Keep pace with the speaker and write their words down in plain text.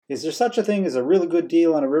Is there such a thing as a really good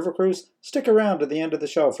deal on a river cruise? Stick around to the end of the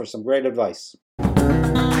show for some great advice.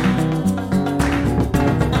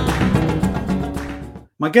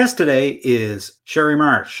 My guest today is Sherry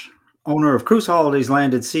Marsh, owner of Cruise Holidays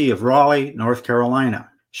Land & Sea of Raleigh, North Carolina.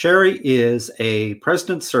 Sherry is a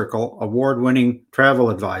President's Circle award-winning travel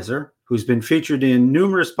advisor who's been featured in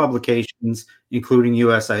numerous publications, including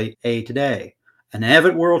USA Today. An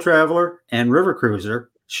avid world traveler and river cruiser,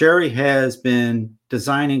 Sherry has been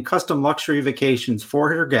designing custom luxury vacations for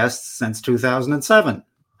her guests since 2007.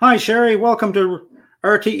 Hi, Sherry. Welcome to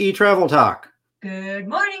RTE Travel Talk. Good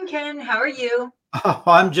morning, Ken. How are you? Oh,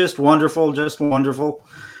 I'm just wonderful, just wonderful.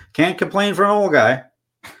 Can't complain for an old guy.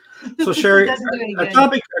 So, Sherry, our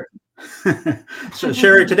topic. So,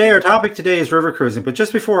 Sherry, our topic today is river cruising. But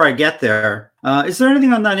just before I get there, is there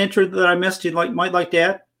anything on that intro that I missed you might like to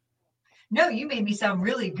add? No, you made me sound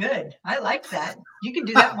really good. I like that. You can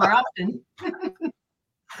do that more often.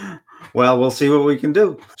 Well, we'll see what we can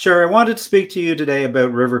do. Sherry, I wanted to speak to you today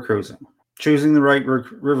about river cruising, choosing the right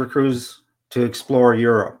river cruise to explore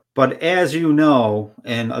Europe. But as you know,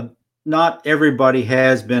 and not everybody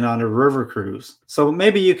has been on a river cruise. So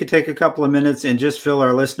maybe you could take a couple of minutes and just fill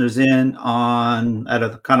our listeners in on, at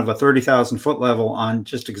a kind of a 30,000 foot level, on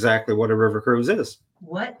just exactly what a river cruise is.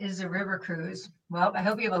 What is a river cruise? Well, I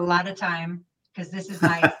hope you have a lot of time because this is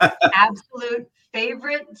my absolute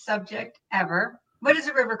favorite subject ever. What is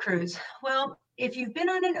a river cruise? Well, if you've been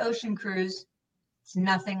on an ocean cruise, it's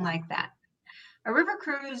nothing like that. A river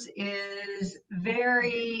cruise is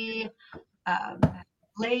very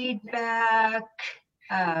laid back,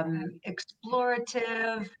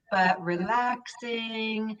 explorative, but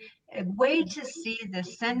relaxing, a way to see the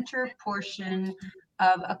center portion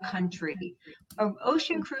of a country. An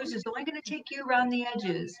ocean cruise is only going to take you around the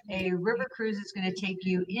edges. A river cruise is going to take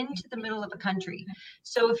you into the middle of a country.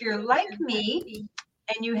 So if you're like me,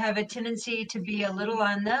 and you have a tendency to be a little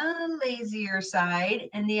on the lazier side,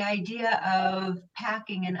 and the idea of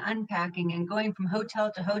packing and unpacking and going from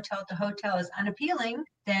hotel to hotel to hotel is unappealing,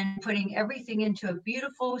 then putting everything into a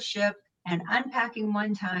beautiful ship and unpacking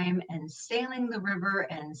one time and sailing the river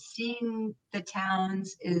and seeing the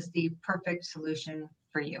towns is the perfect solution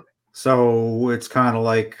for you. So it's kind of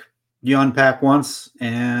like you unpack once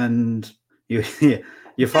and you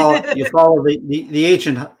follow the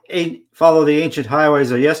ancient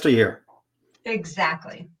highways of yesteryear.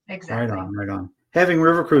 Exactly. Right on. Having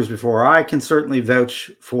river cruise before, I can certainly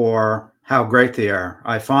vouch for how great they are.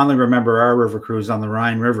 I fondly remember our river cruise on the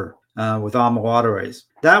Rhine River with AMA Waterways.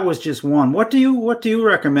 That was just one. What do you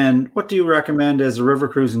recommend? What do you recommend as a river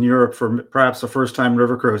cruise in Europe for perhaps a first-time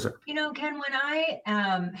river cruiser? You know, Ken, when I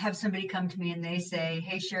have somebody come to me and they say,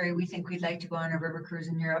 "Hey, Sherry, we think we'd like to go on a river cruise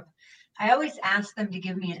in Europe," I always ask them to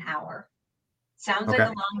give me an hour. Sounds like a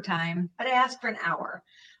long time, but I ask for an hour.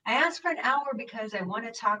 I ask for an hour because I want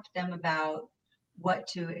to talk to them about what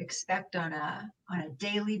to expect on a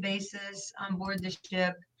daily basis on board the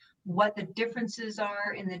ship, what the differences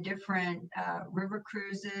are in the different river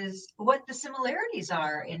cruises, what the similarities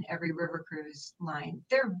are in every river cruise line.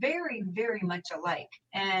 They're very, very much alike.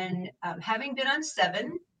 And having been on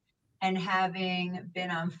 7 and having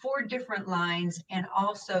been on 4 different lines and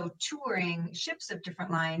also touring ships of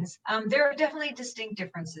different lines, there are definitely distinct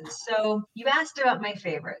differences. So you asked about my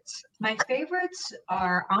favorites. My favorites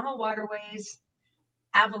are AMA Waterways,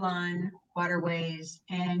 Avalon Waterways,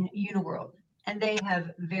 and Uniworld. And they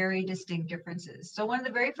have very distinct differences. So one of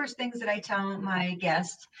the very first things that I tell my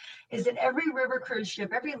guests is that every river cruise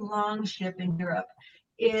ship, every long ship in Europe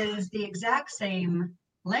is the exact same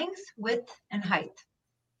length, width, and height.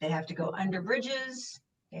 They have to go under bridges.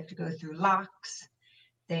 They have to go through locks.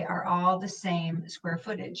 They are all the same square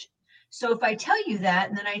footage. So if I tell you that,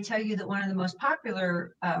 and then I tell you that one of the most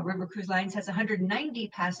popular river cruise lines has 190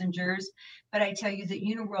 passengers, but I tell you that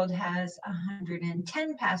Uniworld has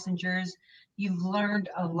 110 passengers, you've learned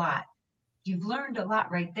a lot. You've learned a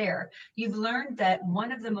lot right there. You've learned that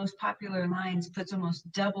one of the most popular lines puts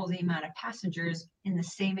almost double the amount of passengers in the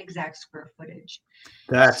same exact square footage.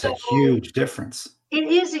 That's a huge difference. It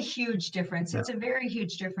is a huge difference. It's a very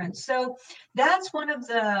huge difference. So that's one of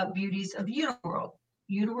the beauties of Uniworld.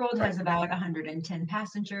 Uniworld has about 110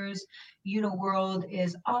 passengers. Uniworld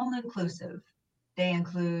is all inclusive. They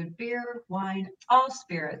include beer, wine, all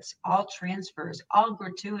spirits, all transfers, all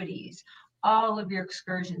gratuities, all of your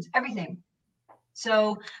excursions, everything.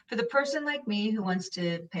 So for the person like me who wants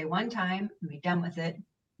to pay one time and be done with it,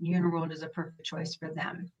 Uniworld is a perfect choice for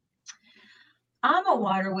them. AMA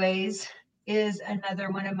Waterways is another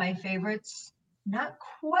one of my favorites. not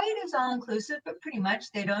quite as all-inclusive, but pretty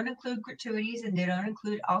much. They don't include gratuities and they don't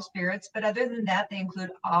include all spirits, but other than that, they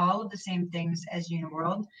include all of the same things as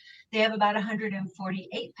Uniworld. They have about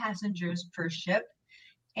 148 passengers per ship,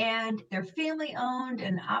 and they're family owned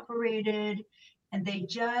and operated, and they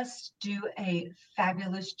just do a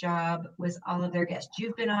fabulous job with all of their guests.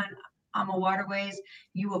 You've been on AMA Waterways.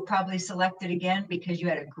 You will probably select it again because you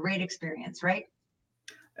had a great experience, right?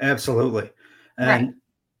 Absolutely. Right.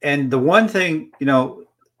 And the one thing,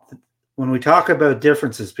 when we talk about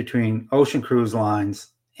differences between ocean cruise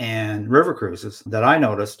lines and river cruises that I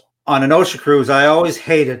noticed, on an ocean cruise, I always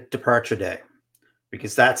hated departure day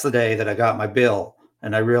because that's the day that I got my bill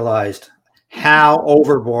and I realized how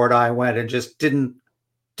overboard I went and just didn't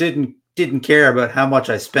care about how much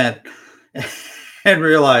I spent and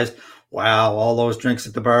realized, wow, all those drinks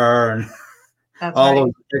at the bar and That's all right.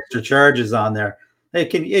 those extra charges on there,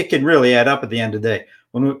 it can really add up at the end of the day.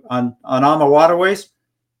 When on AMA Waterways,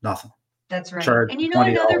 nothing. That's right. Charge And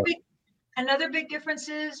 $20. another big difference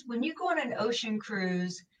is when you go on an ocean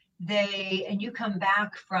cruise, and you come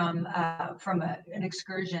back from an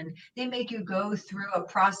excursion, they make you go through a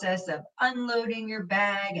process of unloading your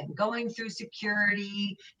bag and going through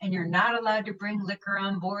security, and you're not allowed to bring liquor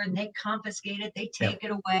on board, and they confiscate it, they take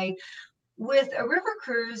it away. With a river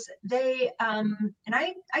cruise, they and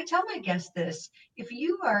I tell my guests this: if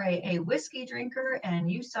you are a whiskey drinker and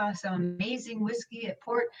you saw some amazing whiskey at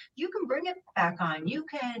port, you can bring it back on. You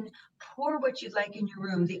can pour what you'd like in your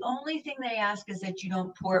room. The only thing they ask is that you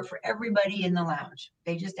don't pour it for everybody in the lounge.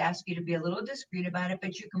 They just ask you to be a little discreet about it,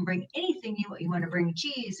 but you can bring anything you want to bring: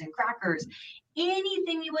 cheese and crackers,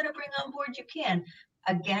 anything you want to bring on board, you can.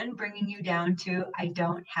 Again, bringing you down to, I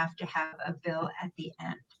don't have to have a bill at the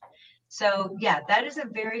end. So yeah, that is a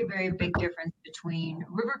very, very big difference between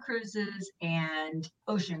river cruises and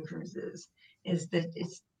ocean cruises, is that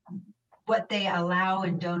it's what they allow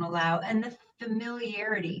and don't allow, and the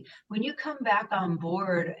familiarity. When you come back on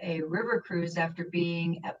board a river cruise after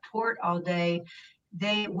being at port all day,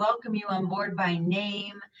 they welcome you on board by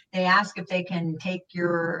name. They ask if they can take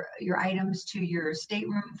your items to your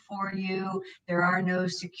stateroom for you. There are no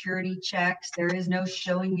security checks. There is no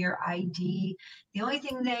showing your ID. The only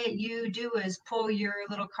thing that you do is pull your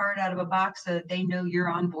little card out of a box so that they know you're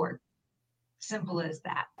on board. Simple as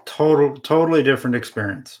that. Totally different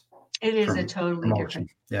experience It is a from totally ocean.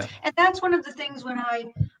 different. Yeah. And that's one of the things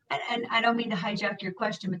and I don't mean to hijack your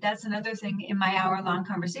question, but that's another thing in my hour-long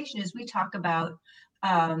conversation is we talk about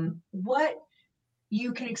what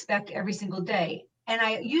you can expect every single day. And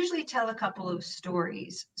I usually tell a couple of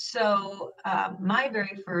stories. So my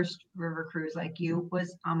very first river cruise, like you,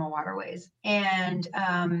 was AMA Waterways. And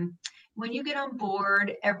when you get on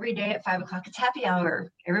board every day at 5 o'clock, it's happy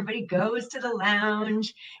hour. Everybody goes to the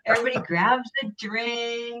lounge. Everybody grabs a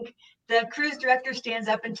drink. The cruise director stands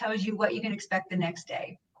up and tells you what you can expect the next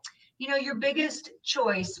day. Your biggest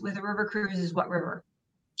choice with a river cruise is what river.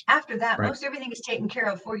 After that, Right. most everything is taken care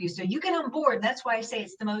of for you. So you get on board. That's why I say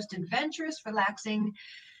it's the most adventurous, relaxing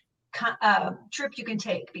trip you can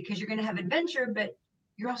take, because you're going to have adventure, but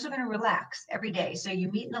you're also going to relax every day. So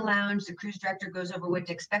you meet in the lounge. The cruise director goes over what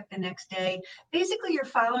to expect the next day. Basically, you're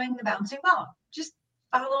following the bouncing ball. Just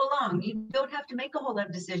follow along. You don't have to make a whole lot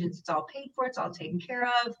of decisions. It's all paid for. It's all taken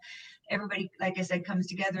care of. Everybody, like I said, comes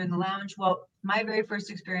together in the lounge. Well, my very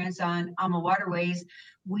first experience on AMA Waterways,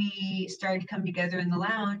 we started to come together in the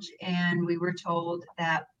lounge, and we were told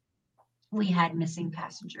that we had missing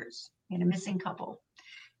passengers. We had a missing couple.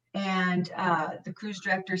 And the cruise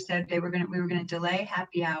director said we were going to delay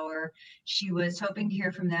happy hour. She was hoping to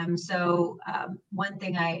hear from them. So one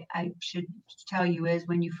thing I should tell you is,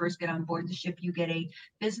 when you first get on board the ship, you get a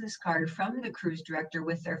business card from the cruise director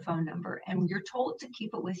with their phone number, and you're told to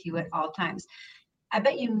keep it with you at all times. I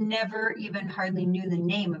bet you never even hardly knew the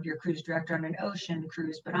name of your cruise director on an ocean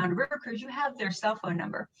cruise, but on a river cruise, you have their cell phone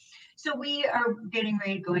number. So we are getting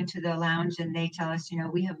ready to go into the lounge, and they tell us,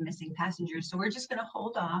 we have missing passengers. So we're just going to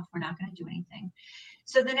hold off. We're not going to do anything.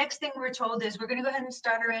 So the next thing we're told is, we're going to go ahead and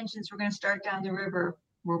start our engines. We're going to start down the river.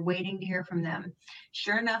 We're waiting to hear from them.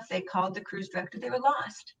 Sure enough, they called the cruise director. They were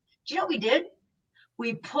lost. Do you know what we did?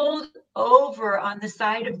 We pulled over on the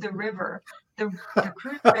side of the river. The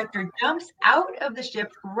cruise director jumps out of the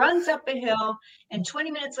ship, runs up a hill, and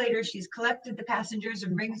 20 minutes later, she's collected the passengers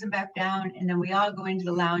and brings them back down, and then we all go into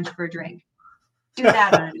the lounge for a drink. Do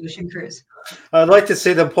that on an ocean cruise. I'd like to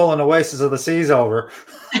see them pulling Oasis of the Seas over.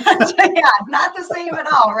 Yeah, not the same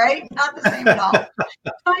at all, right? Not the same at all.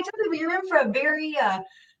 So I tell you, you're in for a very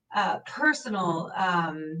personal,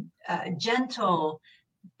 gentle,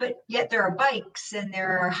 but yet there are bikes and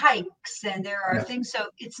there are hikes and there are things. So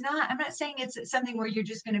I'm not saying it's something where you're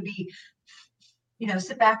just going to be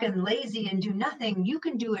sit back and lazy and do nothing. You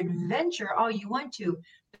can do adventure all you want to.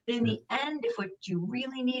 But in the end, if what you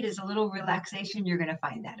really need is a little relaxation, you're going to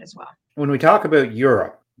find that as well. When we talk about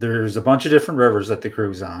Europe, there's a bunch of different rivers that they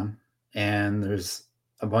cruise on, and there's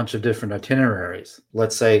a bunch of different itineraries.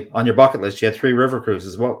 Let's say on your bucket list, you had 3 river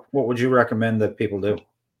cruises. What would you recommend that people do?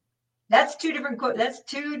 That's two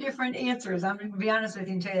different answers. I'm going to be honest with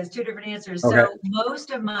you and tell you that's 2 different answers. Okay. So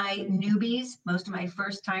most of my newbies, most of my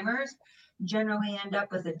first timers generally end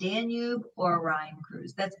up with a Danube or a Rhine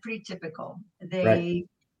cruise. That's pretty typical.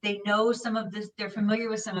 They know some of this, they're familiar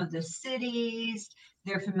with some of the cities,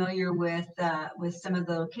 they're familiar with some of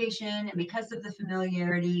the location, and because of the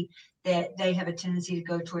familiarity, that they have a tendency to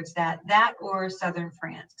go towards that or southern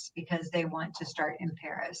France, because they want to start in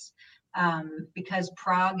Paris. Because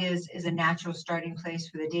Prague is a natural starting place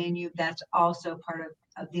for the Danube. That's also part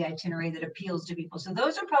of the itinerary that appeals to people. So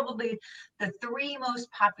those are probably the 3 most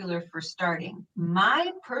popular for starting.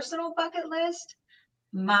 My personal bucket list,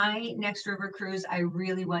 my next river cruise, I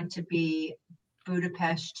really want to be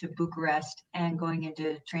Budapest to Bucharest and going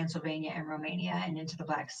into Transylvania and Romania and into the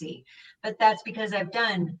Black Sea. But that's because I've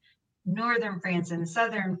done northern France and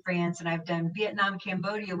southern France, and I've done Vietnam,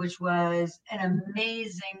 Cambodia, which was an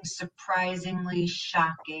amazing, surprisingly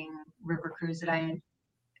shocking river cruise that I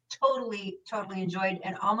totally enjoyed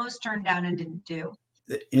and almost turned down and didn't do.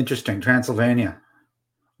 Interesting. Transylvania.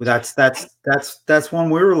 That's one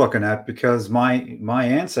we were looking at, because my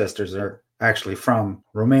ancestors are actually from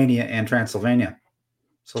Romania and Transylvania.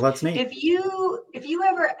 So that's neat. If you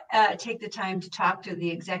ever take the time to talk to the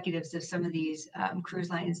executives of some of these cruise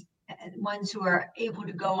lines, ones who are able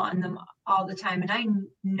to go on them all the time, and I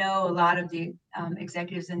know a lot of the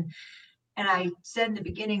executives, and I said in the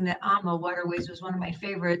beginning that AMA Waterways was one of my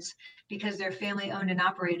favorites because they're family owned and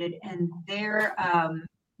operated, and their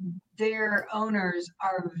owners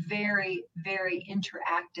are very, very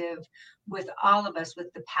interactive with all of us,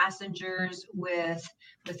 with the passengers, with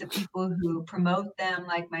the people who promote them,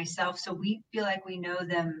 like myself. So we feel like we know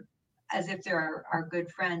them as if they're our good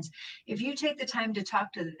friends. If you take the time to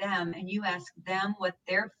talk to them and you ask them what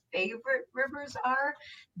their favorite rivers are,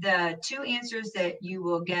 the 2 answers that you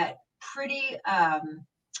will get pretty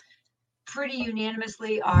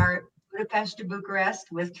unanimously are Budapest to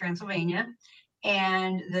Bucharest with Transylvania,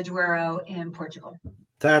 and the Douro in Portugal.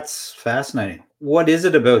 That's fascinating. What is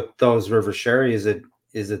it about those rivers, Sherry? Is it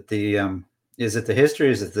the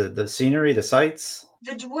history? Is it the scenery, the sights?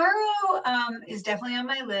 The Douro is definitely on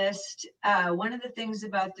my list. One of the things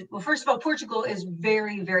about first of all, Portugal is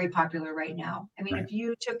very, very popular right now. I mean, if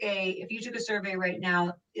you took a survey right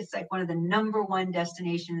now, it's like one of the number 1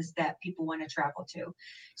 destinations that people want to travel to.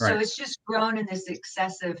 So it's just grown in this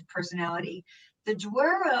excessive personality. The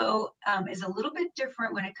Douro is a little bit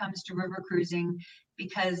different when it comes to river cruising,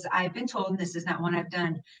 because I've been told, and this is not one I've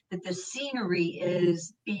done, that the scenery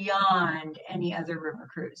is beyond any other river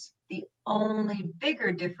cruise. The only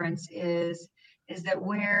bigger difference is that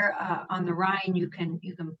where on the Rhine you can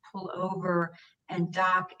pull over and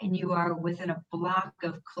dock, and you are within a block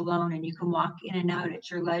of Cologne, and you can walk in and out at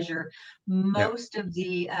your leisure. Most of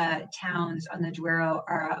the towns on the Douro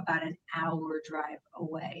are about an hour drive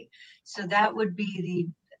away. So that would be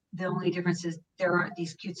the only difference, is there aren't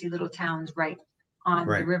these cutesy little towns right on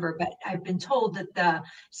the river, but I've been told that the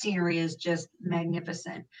scenery is just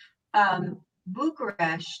magnificent.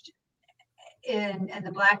 Bucharest and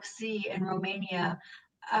the Black Sea and Romania,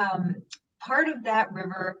 part of that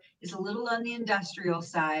river is a little on the industrial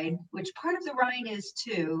side, which part of the Rhine is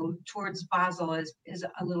too, towards Basel is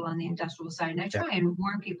a little on the industrial side. And I try and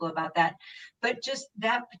warn people about that, but just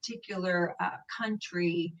that particular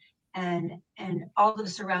country and all of the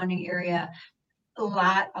surrounding area, a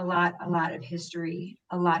lot of history.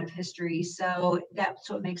 So that's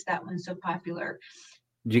what makes that one so popular.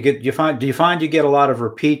 Do you find you get a lot of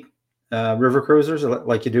repeat river cruisers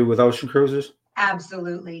like you do with ocean cruisers?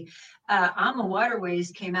 Absolutely. AMA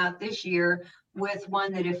Waterways came out this year with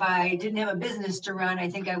one that if I didn't have a business to run, I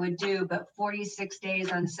think I would do, but 46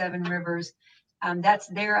 days on 7 rivers. That's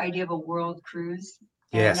their idea of a world cruise.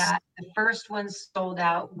 Yes. And the first one sold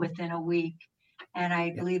out within a week. And I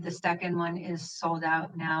believe the second one is sold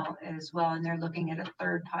out now as well. And they're looking at a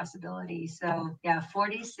third possibility. So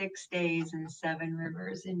 46 days and 7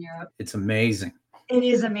 rivers in Europe. It's amazing. It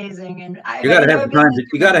is amazing. And you got to have the time.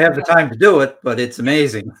 You got to have the time to do it, but it's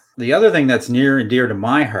amazing. The other thing that's near and dear to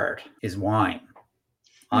my heart is wine.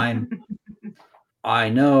 I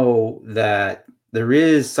know that there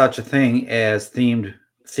is such a thing as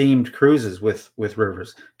themed cruises with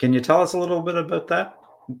rivers. Can you tell us a little bit about that?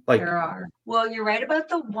 There are. Well, you're right about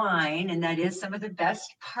the wine, and that is some of the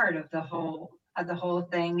best part of the whole of the whole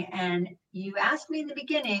thing. And you asked me in the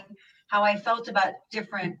beginning how I felt about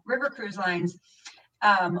different river cruise lines.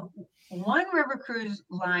 One river cruise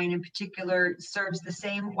line in particular serves the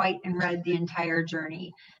same white and red the entire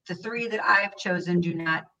journey. The three that I've chosen do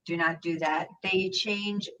not do that. They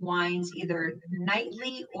change wines either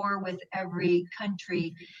nightly or with every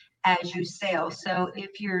country as you sail. So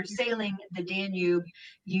if you're sailing the Danube,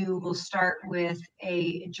 you will start with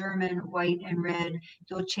a German white and red.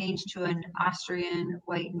 You'll change to an Austrian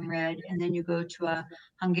white and red, and then you go to a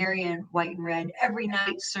Hungarian white and red every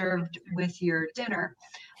night served with your dinner.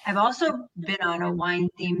 I've also been on a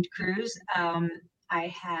wine-themed cruise. I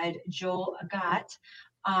had Joel Agat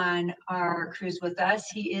on our cruise with us.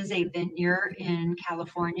 He is a vintner in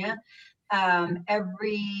California.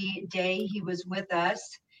 Every day he was with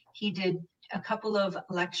us. He did a couple of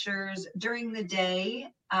lectures during the day.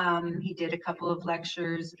 He did a couple of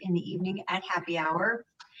lectures in the evening at happy hour.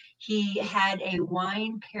 He had a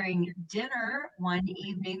wine pairing dinner one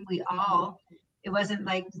evening. It wasn't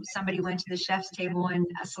like somebody went to the chef's table and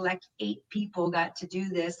a select 8 people got to do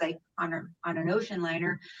this like on an ocean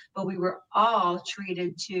liner, but we were all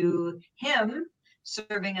treated to him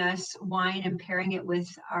serving us wine and pairing it with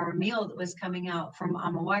our meal that was coming out from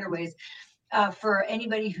AMA Waterways. For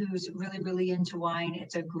anybody who's really, really into wine,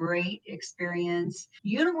 it's a great experience.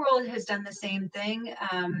 Uniworld has done the same thing,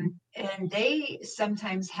 and they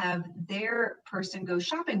sometimes have their person go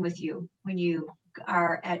shopping with you when you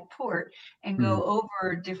are at port and go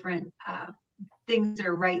over different things that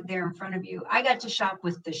are right there in front of you. I got to shop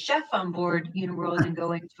with the chef on board Uniworld and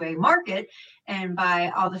go into a market and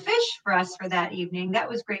buy all the fish for us for that evening. That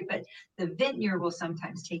was great, but the vintner will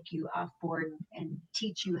sometimes take you off board and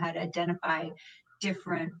teach you how to identify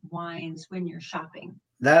different wines when you're shopping.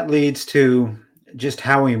 That leads to just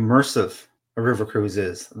how immersive a river cruise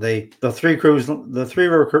is. The three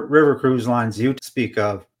river cruise lines you speak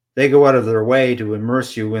of, they go out of their way to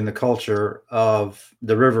immerse you in the culture of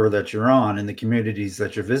the river that you're on and the communities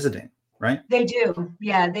that you're visiting, right? They do.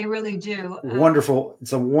 Yeah, they really do. Wonderful.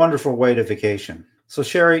 It's a wonderful way to vacation. So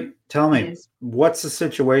Sherry, tell me, what's the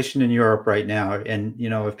situation in Europe right now? And,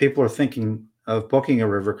 if people are thinking of booking a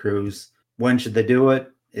river cruise, when should they do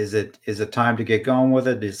it? Is it time to get going with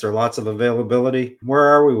it? Is there lots of availability? Where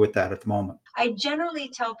are we with that at the moment? I generally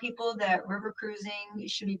tell people that river cruising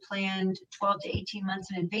should be planned 12 to 18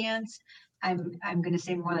 months in advance. I'm going to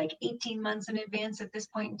say more like 18 months in advance at this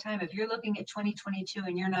point in time. If you're looking at 2022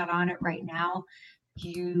 and you're not on it right now,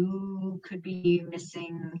 you could be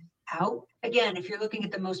missing out. Again, if you're looking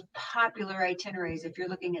at the most popular itineraries, if you're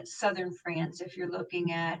looking at southern France, if you're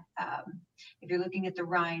looking at the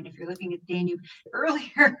Rhine, if you're looking at Danube,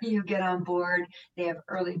 earlier you get on board, they have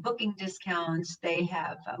early booking discounts, they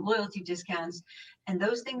have loyalty discounts, and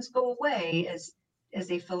those things go away as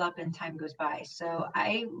they fill up and time goes by. So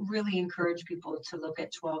I really encourage people to look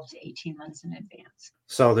at 12 to 18 months in advance.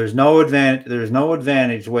 So there's no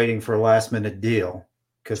advantage waiting for a last minute deal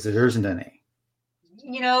because there isn't any.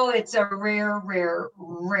 It's a rare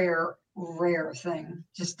thing.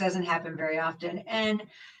 Just doesn't happen very often. And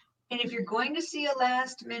if you're going to see a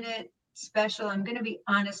last minute special, I'm going to be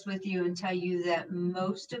honest with you and tell you that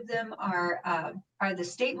most of them are the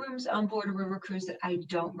staterooms on board a river cruise that I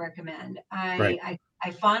don't recommend. I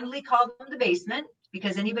fondly call them the basement,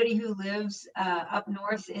 because anybody who lives up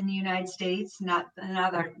north in the United States, not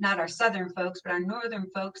our southern folks, but our northern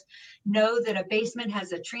folks, know that a basement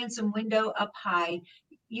has a transom window up high.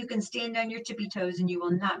 You can stand on your tippy toes and you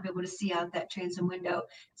will not be able to see out that transom window.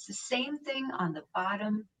 It's the same thing on the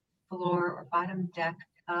bottom floor or bottom deck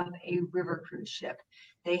of a river cruise ship.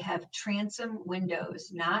 They have transom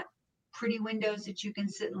windows, not pretty windows that you can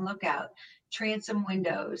sit and look out, transom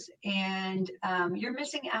windows. And you're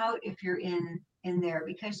missing out if you're in there,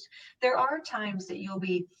 because there are times that you'll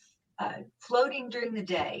be floating during the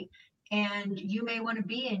day and you may want to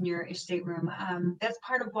be in your stateroom. That's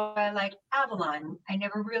part of why I like Avalon. I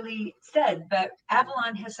never really said, but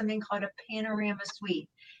Avalon has something called a panorama suite,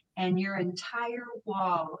 and your entire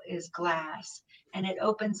wall is glass and it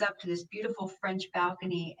opens up to this beautiful French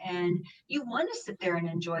balcony, and you want to sit there and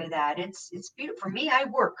enjoy that. It's beautiful. For me, I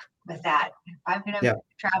work with that. If I'm going to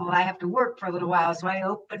travel, I have to work for a little while. So I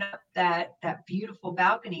open up that beautiful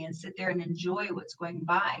balcony and sit there and enjoy what's going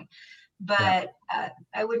by. But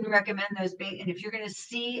I wouldn't recommend those. And if you're going to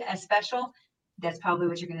see a special, that's probably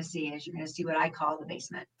what you're going to see. Is you're going to see what I call the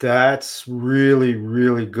basement. That's really,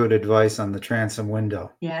 really good advice on the transom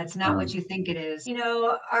window. Yeah, it's not what you think it is. You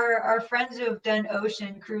know, our friends who have done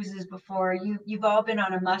ocean cruises before, you've all been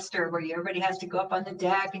on a muster where everybody has to go up on the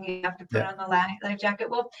deck and you have to put on the life jacket.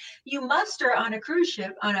 Well, you muster on a cruise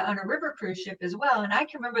ship, on a river cruise ship as well. And I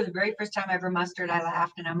can remember the very first time I ever mustered, I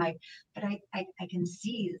laughed and I'm like, but I can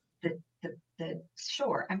see the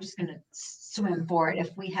shore. I'm just going to swim for it.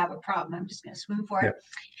 If we have a problem, I'm just going to swim for it.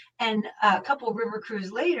 And a couple of river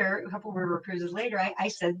cruises later, I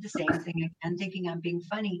said the same thing again, thinking I'm being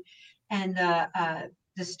funny. And the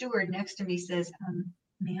steward next to me says,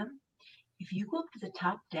 ma'am, if you go up to the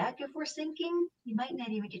top deck, if we're sinking, you might not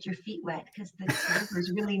even get your feet wet because the river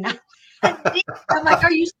is really not that deep. I'm like,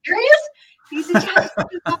 are you serious? He said, yeah, just go to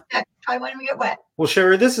the top deck. I want to get wet. Well,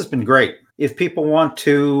 Sherry, this has been great. If people want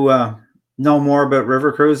to know more about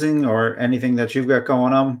river cruising or anything that you've got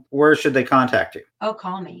going on, where should they contact you? Oh,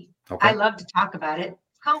 call me. Okay. I love to talk about it.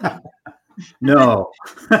 Call me. No.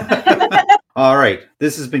 All right.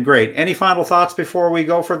 This has been great. Any final thoughts before we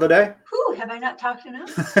go for the day? Whew, have I not talked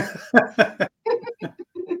enough?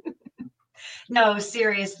 No,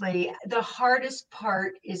 seriously. The hardest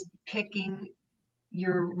part is picking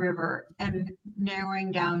your river and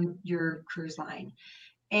narrowing down your cruise line.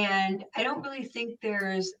 And I don't really think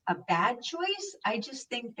there's a bad choice. I just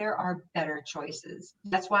think there are better choices.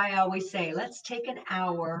 That's why I always say, let's take an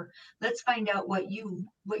hour. Let's find out what you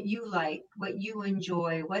like, what you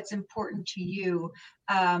enjoy, what's important to you.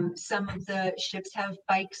 Some of the ships have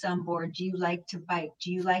bikes on board. Do you like to bike?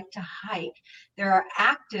 Do you like to hike? There are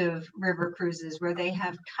active river cruises where they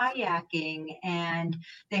have kayaking and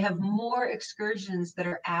they have more excursions that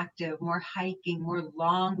are active, more hiking, more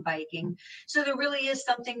long biking. So there really is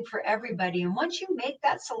something for everybody. And once you make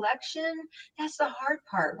that selection, that's the hard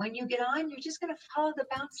part. When you get on, you're just going to follow the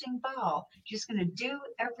bouncing ball. You're just going to do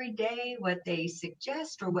every day what they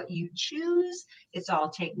suggest or what you choose. It's all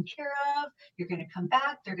taken care of. You're going to come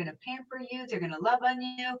back. They're going to pamper you. They're going to love on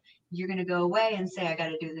you. You're going to go away and say, I got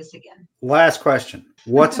to do this again. Last question.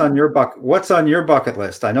 What's on your bucket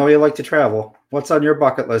list? I know you like to travel. What's on your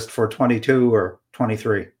bucket list for 22 or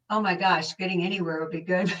 23? Oh my gosh, getting anywhere would be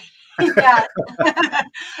good. Yeah.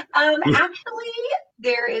 Actually,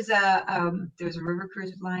 there's a river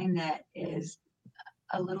cruise line that is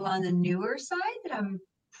a little on the newer side that I'm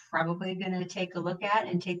probably going to take a look at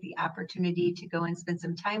and take the opportunity to go and spend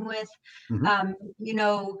some time with. You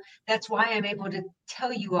know, that's why I'm able to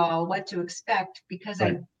tell you all what to expect, because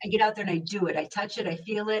I get out there and I do it. I touch it, I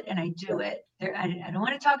feel it, and I do it. I don't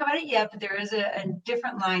want to talk about it yet, but there is a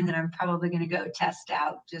different line that I'm probably going to go test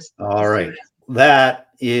out. All right. That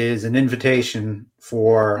is an invitation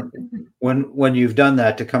for when you've done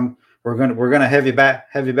that to come. We're going to have you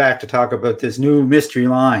back to talk about this new mystery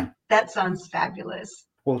line. That sounds fabulous.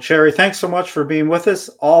 Well, Sherry, thanks so much for being with us.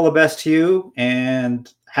 All the best to you and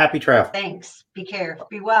happy travel. Thanks. Be careful.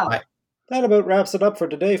 Be well. Bye. That about wraps it up for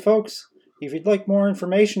today, folks. If you'd like more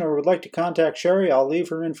information or would like to contact Sherry, I'll leave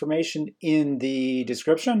her information in the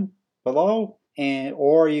description below,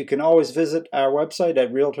 or you can always visit our website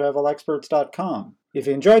at realtravelexperts.com. If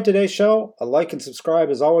you enjoyed today's show, a like and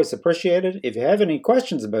subscribe is always appreciated. If you have any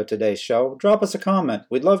questions about today's show, drop us a comment.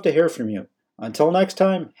 We'd love to hear from you. Until next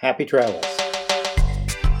time, happy travels.